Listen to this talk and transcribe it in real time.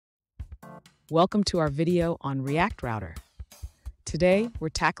Welcome to our video on React Router. Today, we're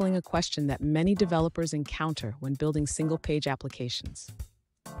tackling a question that many developers encounter when building single-page applications.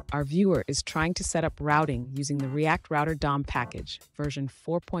 Our viewer is trying to set up routing using the React Router DOM package, version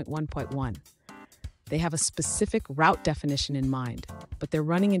 4.1.1. They have a specific route definition in mind, but they're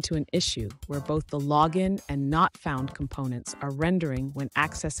running into an issue where both the login and not found components are rendering when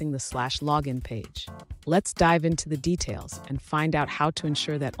accessing the /login page. Let's dive into the details and find out how to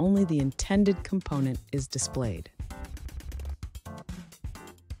ensure that only the intended component is displayed.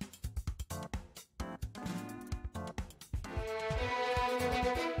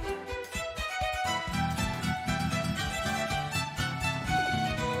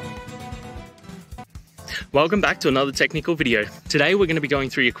 Welcome back to another technical video. Today we're going to be going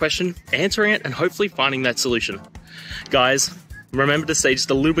through your question, answering it, and hopefully finding that solution. Guys, remember to stay just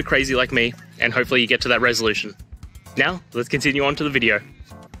a little bit crazy like me, and hopefully you get to that resolution. Now, let's continue on to the video.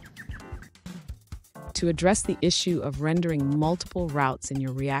 To address the issue of rendering multiple routes in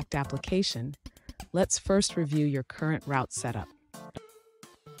your React application, let's first review your current route setup.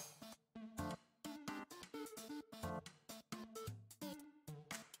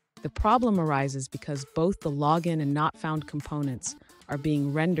 The problem arises because both the login and not found components are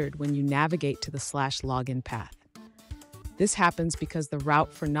being rendered when you navigate to the /login path. This happens because the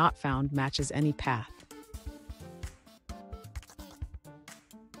route for not found matches any path.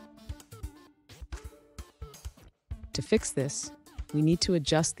 To fix this, we need to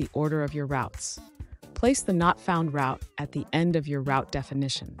adjust the order of your routes. Place the not found route at the end of your route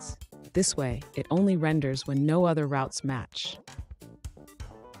definitions. This way, it only renders when no other routes match.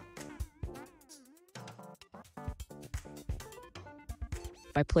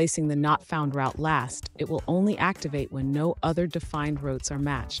 By placing the not found route last, it will only activate when no other defined routes are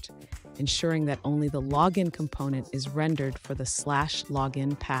matched, ensuring that only the login component is rendered for the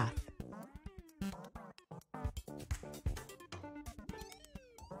 /login path.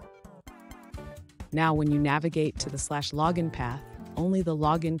 Now, when you navigate to the /login path, only the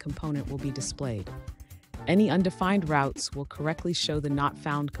login component will be displayed. Any undefined routes will correctly show the not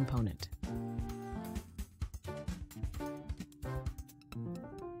found component.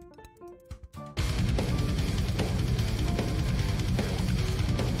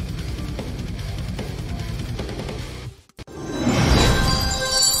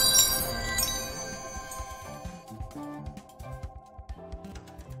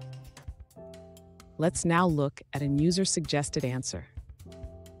 Let's now look at a user-suggested answer.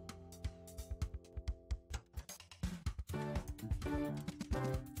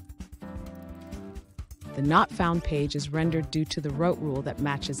 The not found page is rendered due to the route rule that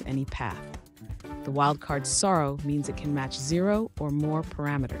matches any path. The wildcard sorrow means it can match 0 or more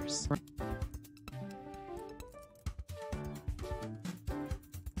parameters.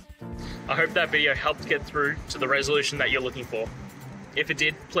 I hope that video helped get through to the resolution that you're looking for. If it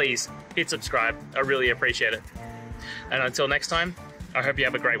did, please hit subscribe. I really appreciate it. And until next time, I hope you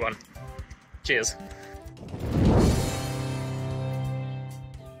have a great one. Cheers.